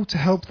able to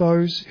help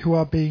those who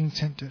are being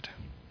tempted.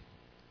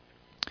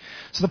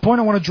 So the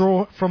point I want to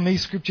draw from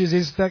these scriptures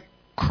is that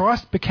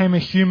Christ became a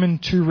human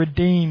to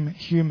redeem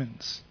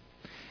humans.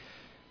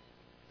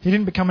 He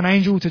didn't become an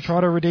angel to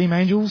try to redeem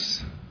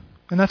angels,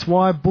 and that's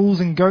why bulls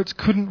and goats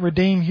couldn't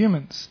redeem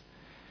humans.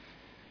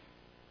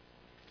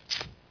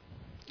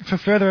 For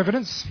further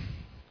evidence,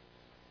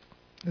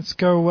 let's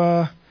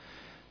go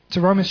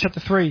to Romans chapter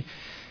 3.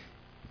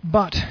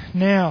 But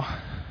now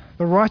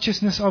the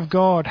righteousness of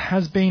God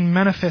has been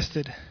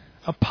manifested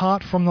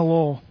apart from the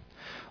law,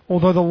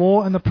 although the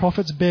law and the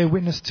prophets bear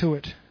witness to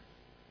it.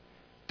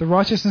 the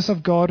righteousness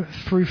of God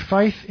through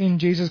faith in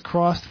Jesus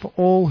Christ for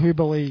all who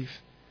believe.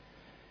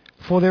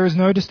 For there is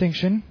no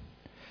distinction,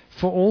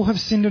 for all have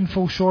sinned and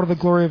fall short of the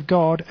glory of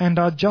God, and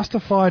are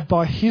justified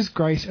by His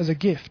grace as a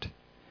gift,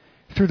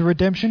 through the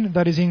redemption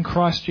that is in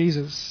Christ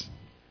Jesus,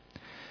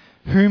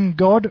 whom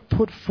God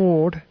put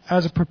forward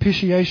as a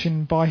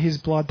propitiation by His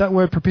blood. That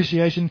word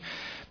propitiation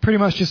pretty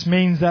much just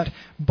means that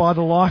by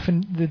the life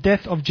and the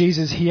death of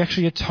Jesus, He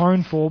actually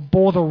atoned for,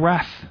 bore the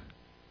wrath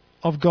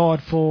of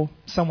God for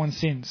someone's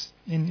sins,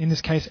 in this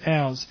case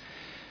ours.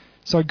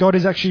 So God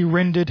is actually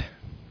rendered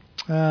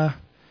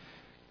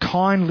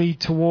kindly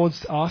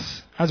towards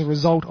us as a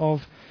result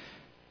of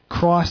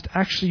Christ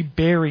actually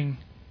bearing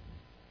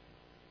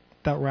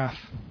that wrath.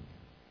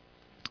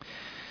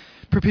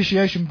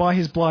 Propitiation by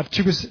His blood,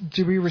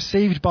 to be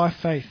received by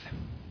faith.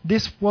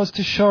 This was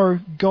to show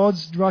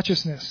God's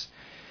righteousness,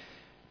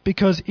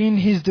 because in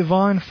His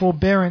divine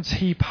forbearance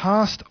He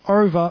passed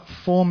over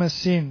former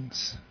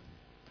sins.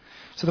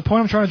 So the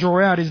point I'm trying to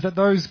draw out is that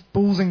those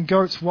bulls and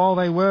goats, while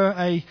they were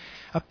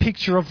a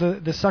picture of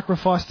the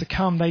sacrifice to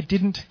come, they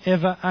didn't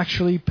ever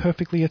actually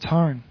perfectly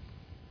atone.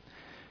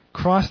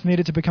 Christ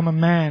needed to become a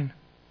man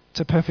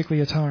to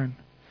perfectly atone.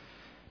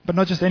 But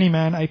not just any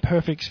man, a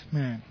perfect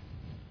man.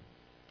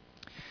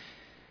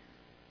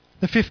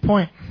 The fifth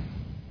point,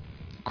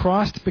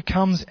 Christ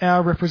becomes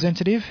our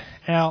representative,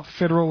 our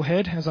federal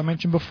head, as I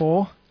mentioned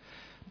before,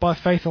 by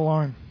faith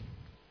alone.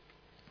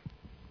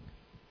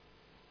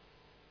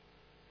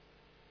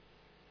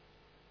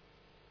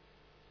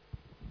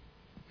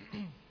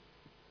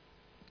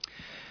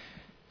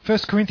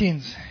 First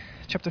Corinthians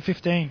chapter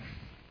 15.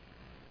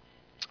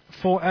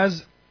 For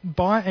as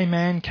by a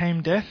man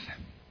came death,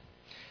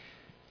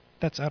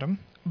 that's Adam,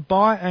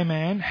 by a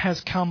man has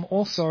come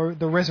also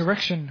the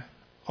resurrection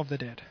of the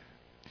dead.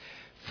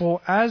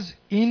 For as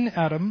in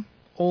Adam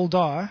all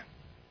die,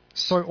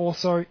 so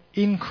also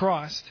in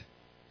Christ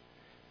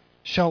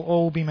shall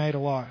all be made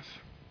alive.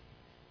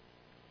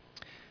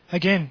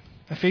 Again,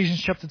 Ephesians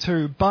chapter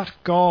 2, but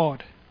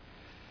God,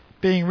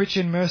 being rich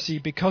in mercy,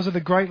 because of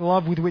the great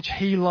love with which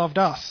He loved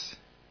us,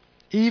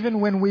 even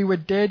when we were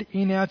dead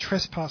in our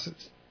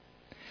trespasses,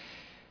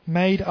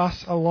 made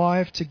us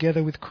alive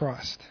together with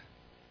Christ.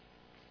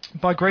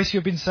 By grace you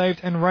have been saved,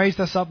 and raised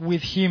us up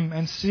with Him,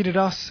 and seated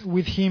us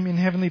with Him in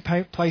heavenly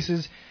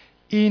places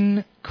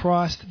in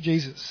Christ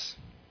Jesus.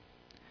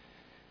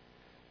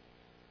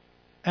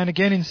 And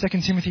again in 2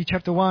 Timothy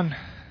chapter 1,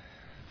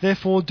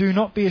 therefore do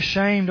not be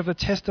ashamed of the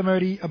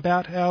testimony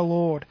about our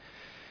Lord,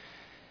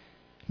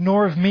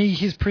 nor of me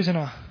His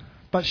prisoner,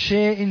 but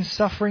share in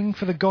suffering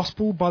for the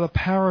gospel by the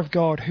power of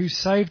God, who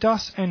saved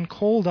us and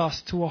called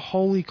us to a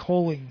holy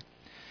calling,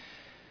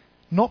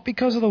 not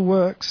because of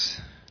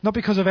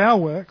our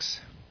works,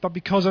 but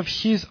because of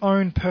His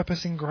own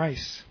purpose and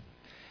grace,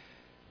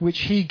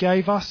 which He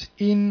gave us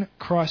in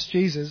Christ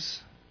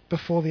Jesus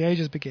before the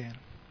ages began,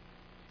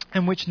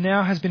 and which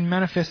now has been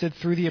manifested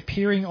through the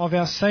appearing of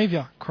our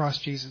Saviour,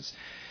 Christ Jesus,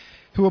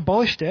 who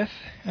abolished death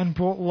and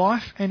brought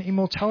life and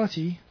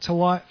immortality to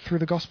light through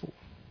the gospel.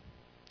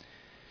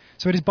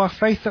 So it is by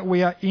faith that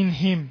we are in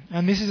Him,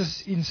 and this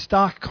is in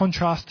stark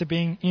contrast to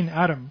being in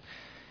Adam.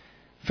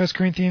 1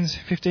 Corinthians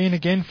 15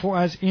 again, for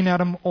as in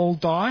Adam all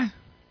die,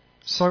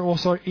 so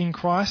also in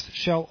Christ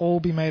shall all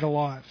be made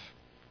alive.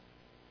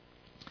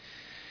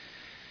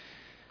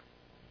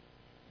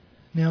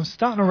 Now I'm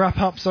starting to wrap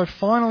up. So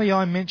finally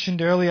I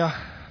mentioned earlier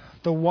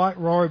the white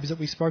robes that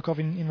we spoke of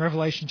in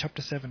Revelation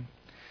chapter 7.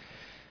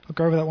 I'll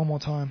go over that one more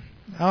time.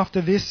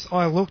 After this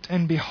I looked,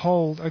 and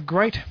behold, a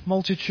great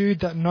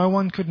multitude that no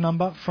one could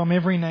number, from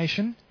every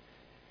nation,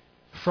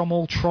 from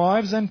all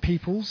tribes and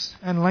peoples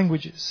and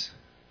languages,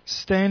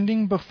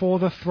 standing before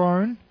the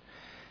throne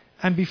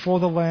and before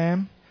the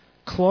Lamb,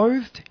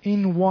 clothed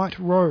in white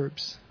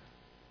robes,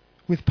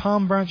 with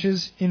palm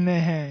branches in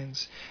their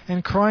hands,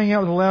 and crying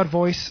out with a loud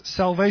voice,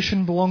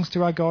 salvation belongs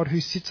to our God who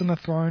sits on the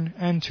throne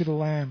and to the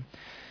Lamb.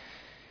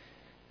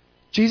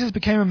 Jesus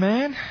became a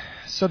man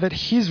so that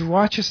His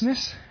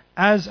righteousness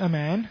as a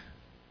man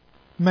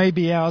may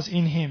be ours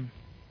in Him.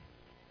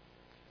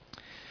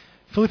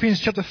 Philippians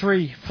chapter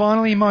 3.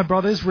 Finally, my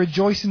brothers,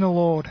 rejoice in the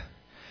Lord.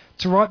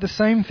 To write the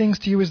same things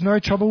to you is no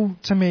trouble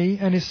to me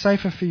and is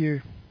safer for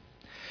you.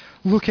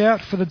 Look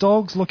out for the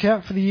dogs, look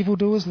out for the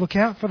evildoers, look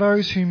out for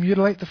those who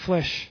mutilate the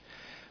flesh.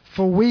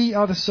 For we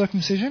are the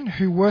circumcision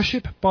who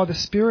worship by the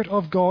Spirit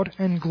of God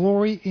and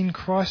glory in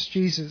Christ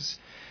Jesus,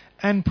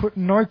 and put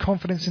no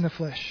confidence in the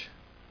flesh.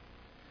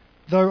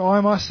 Though I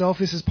myself,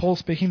 this is Paul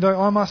speaking,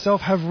 though I myself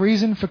have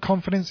reason for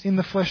confidence in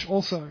the flesh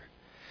also.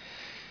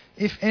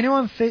 If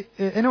anyone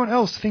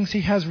else thinks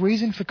he has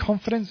reason for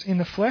confidence in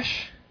the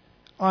flesh,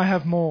 I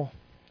have more.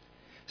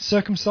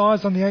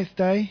 Circumcised on the 8th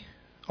day,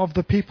 of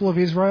the people of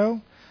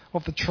Israel,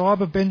 of the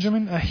tribe of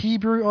Benjamin, a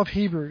Hebrew of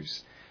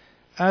Hebrews,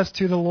 as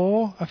to the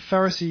law, a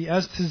Pharisee,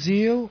 as to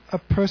zeal, a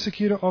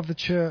persecutor of the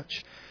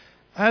church,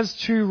 as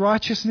to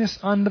righteousness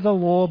under the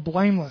law,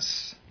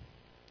 blameless.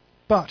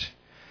 But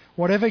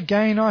whatever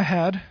gain I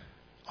had,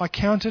 I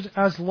counted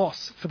as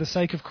loss for the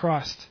sake of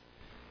Christ.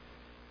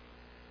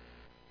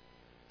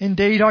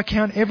 Indeed, I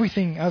count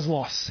everything as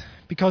loss,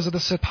 because of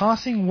the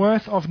surpassing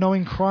worth of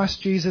knowing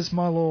Christ Jesus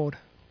my Lord.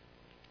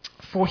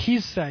 For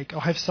his sake I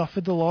have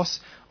suffered the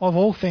loss of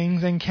all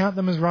things and count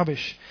them as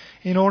rubbish,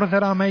 in order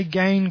that I may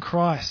gain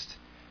Christ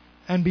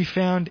and be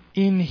found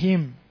in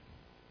him,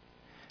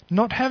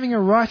 not having a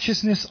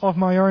righteousness of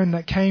my own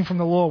that came from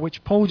the law,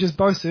 which Paul just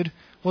boasted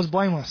was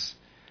blameless,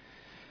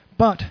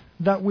 but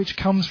that which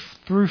comes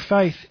through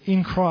faith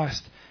in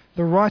Christ,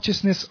 the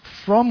righteousness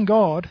from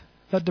God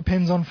that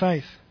depends on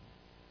faith,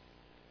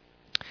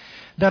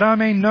 that I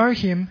may know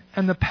him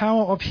and the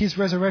power of his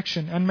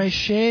resurrection, and may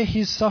share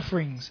his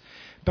sufferings,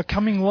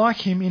 becoming like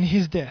him in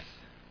his death,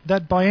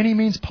 that by any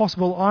means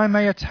possible I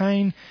may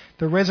attain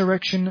the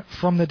resurrection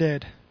from the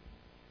dead.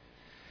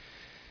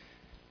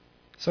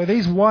 So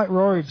these white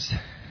robes,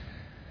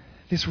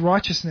 this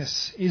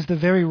righteousness, is the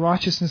very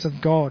righteousness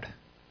of God,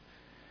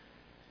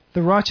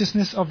 the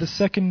righteousness of the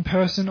second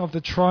person of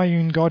the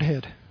triune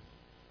Godhead,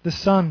 the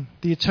Son,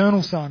 the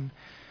eternal Son,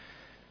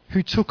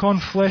 who took on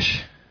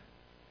flesh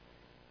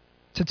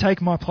to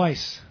take my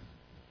place.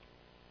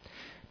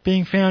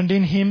 Being found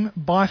in him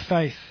by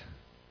faith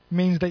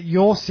means that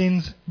your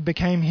sins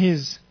became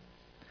his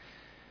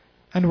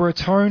and were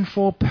atoned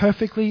for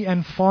perfectly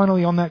and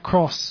finally on that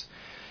cross.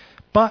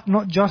 But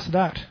not just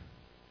that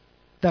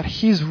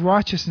his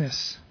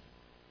righteousness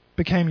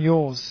became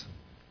yours.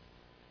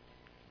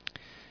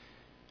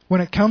 When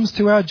it comes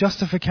to our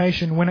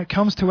justification, when it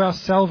comes to our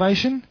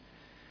salvation,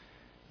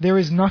 there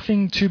is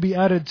nothing to be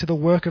added to the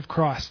work of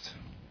Christ.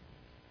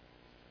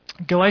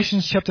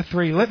 Galatians chapter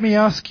 3, let me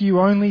ask you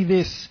only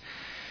this.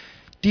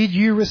 Did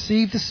you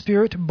receive the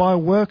Spirit by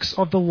works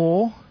of the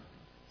law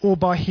or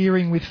by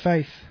hearing with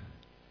faith?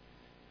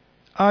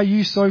 Are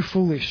you so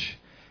foolish?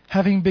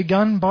 Having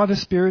begun by the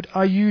Spirit,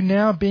 are you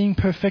now being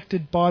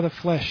perfected by the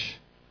flesh?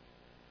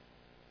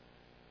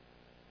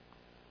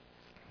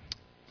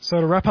 So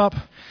to wrap up,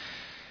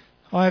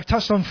 I have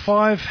touched on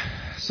 5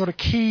 sort of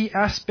key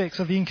aspects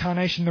of the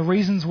incarnation, the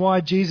reasons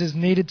why Jesus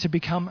needed to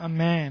become a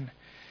man.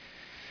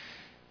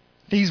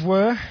 These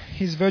were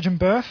his virgin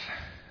birth,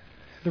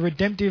 the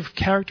redemptive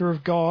character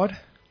of God,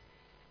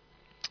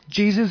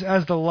 Jesus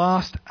as the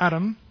last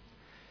Adam,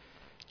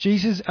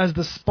 Jesus as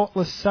the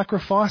spotless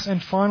sacrifice,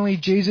 and finally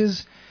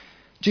Jesus'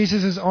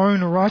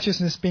 own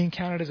righteousness being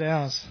counted as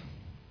ours.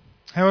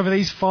 However,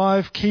 these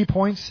 5 key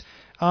points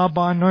are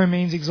by no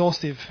means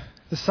exhaustive.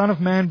 The Son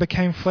of Man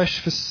became flesh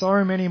for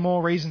so many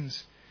more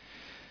reasons.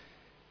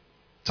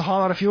 To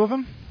highlight a few of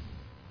them,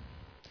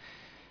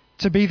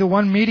 to be the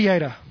one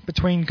mediator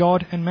between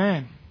God and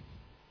man,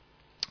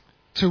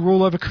 to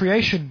rule over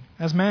creation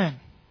as man,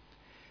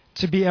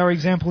 to be our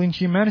example in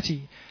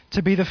humanity,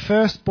 to be the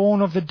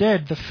firstborn of the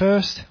dead, the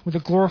first with a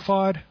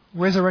glorified,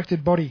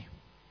 resurrected body,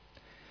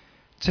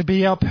 to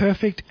be our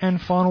perfect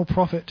and final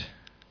prophet,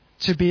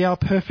 to be our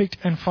perfect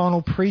and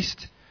final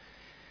priest,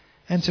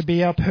 and to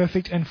be our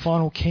perfect and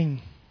final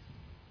king.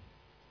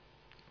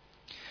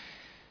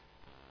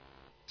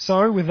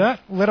 So with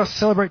that, let us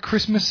celebrate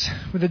Christmas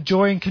with the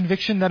joy and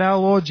conviction that our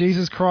Lord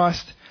Jesus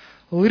Christ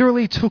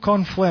literally took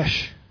on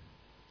flesh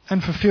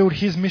and fulfilled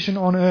his mission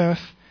on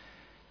earth,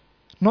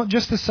 not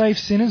just to save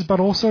sinners, but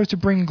also to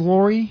bring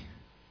glory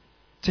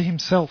to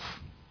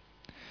himself.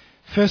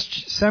 1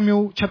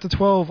 Samuel chapter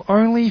 12,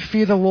 only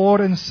fear the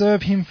Lord and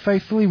serve him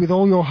faithfully with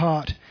all your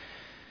heart,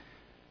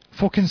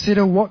 for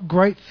consider what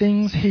great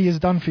things he has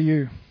done for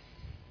you.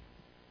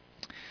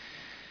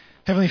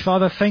 Heavenly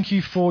Father, thank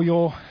you for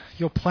your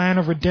plan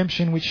of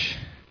redemption which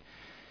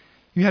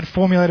you had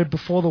formulated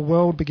before the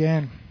world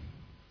began.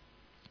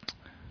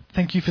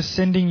 Thank you for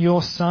sending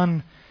your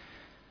Son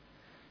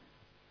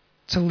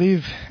to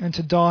live and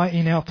to die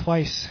in our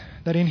place,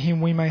 that in him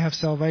we may have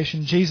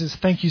salvation. Jesus,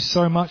 thank you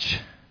so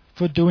much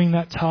for doing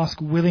that task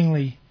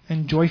willingly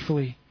and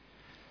joyfully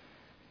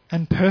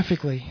and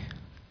perfectly.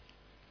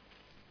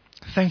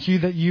 Thank you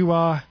that you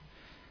are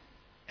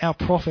our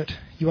prophet.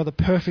 You are the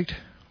perfect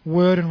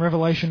word and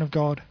revelation of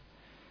God.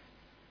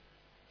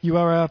 You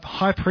are our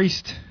high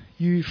priest.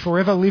 You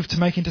forever live to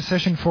make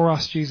intercession for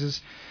us, Jesus.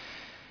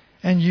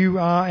 And you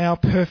are our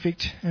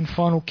perfect and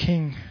final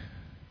King,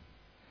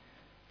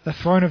 the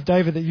throne of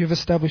David that you've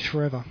established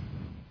forever.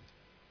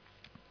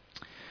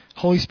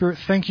 Holy Spirit,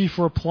 thank you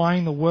for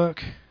applying the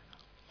work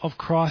of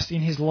Christ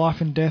in his life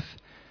and death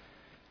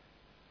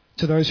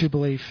to those who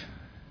believe.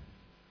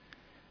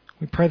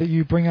 We pray that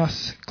you bring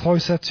us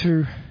closer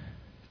to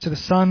the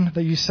Son,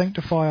 that you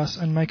sanctify us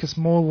and make us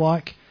more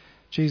like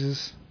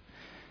Jesus.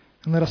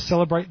 And let us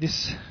celebrate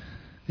this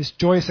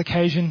joyous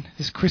occasion,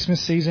 this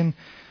Christmas season,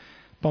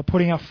 by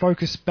putting our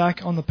focus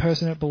back on the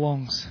person it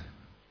belongs,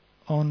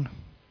 on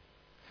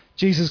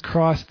Jesus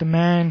Christ, the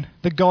man,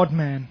 the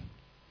God-man.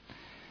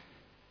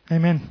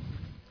 Amen.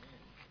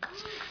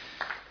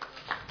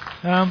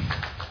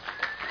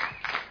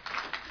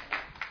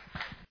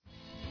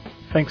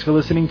 Thanks for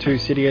listening to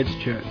City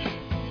Edge Church.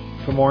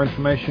 For more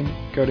information,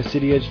 go to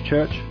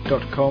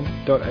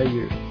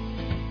cityedgechurch.com.au.